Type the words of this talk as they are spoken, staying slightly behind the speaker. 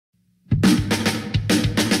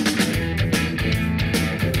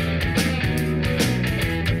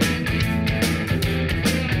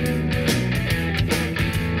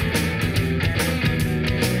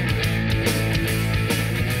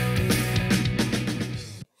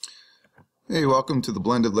Hey, welcome to the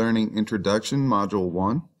Blended Learning Introduction, Module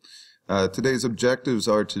 1. Today's objectives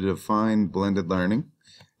are to define blended learning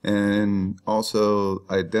and also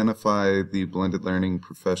identify the blended learning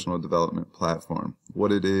professional development platform,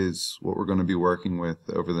 what it is, what we're going to be working with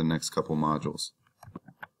over the next couple modules.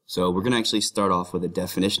 So we're going to actually start off with a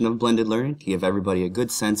definition of blended learning to give everybody a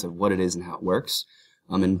good sense of what it is and how it works.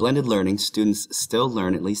 In blended learning, students still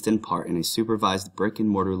learn, at least in part, in a supervised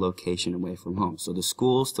brick-and-mortar location away from home. So the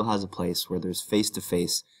school still has a place where there's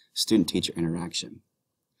face-to-face student-teacher interaction.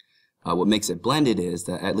 What makes it blended is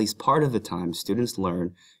that at least part of the time, students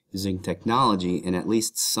learn using technology and at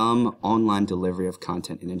least some online delivery of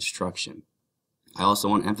content and instruction. I also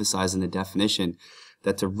want to emphasize in the definition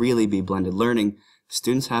that to really be blended learning,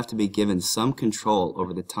 students have to be given some control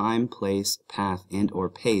over the time, place, path, and/or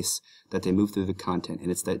pace that they move through the content, and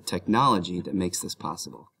it's that technology that makes this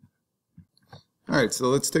possible. All right, so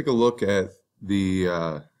let's take a look at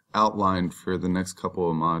the outline for the next couple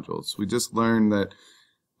of modules. We just learned that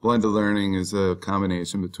blended learning is a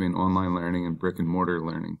combination between online learning and brick-and-mortar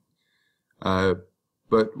learning.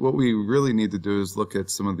 But what we really need to do is look at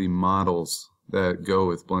some of the models that go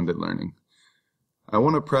with blended learning. I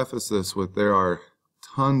want to preface this with there are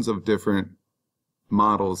tons of different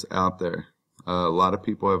models out there. A lot of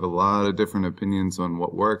people have a lot of different opinions on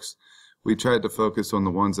what works. We tried to focus on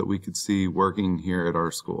the ones that we could see working here at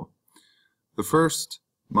our school. The first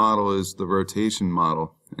model is the rotation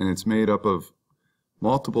model, and it's made up of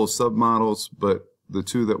multiple submodels, but the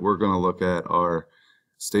two that we're going to look at are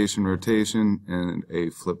station rotation and a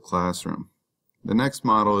flipped classroom. The next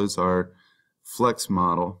model is our flex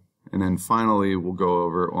model, and then finally we'll go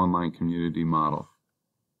over online community model.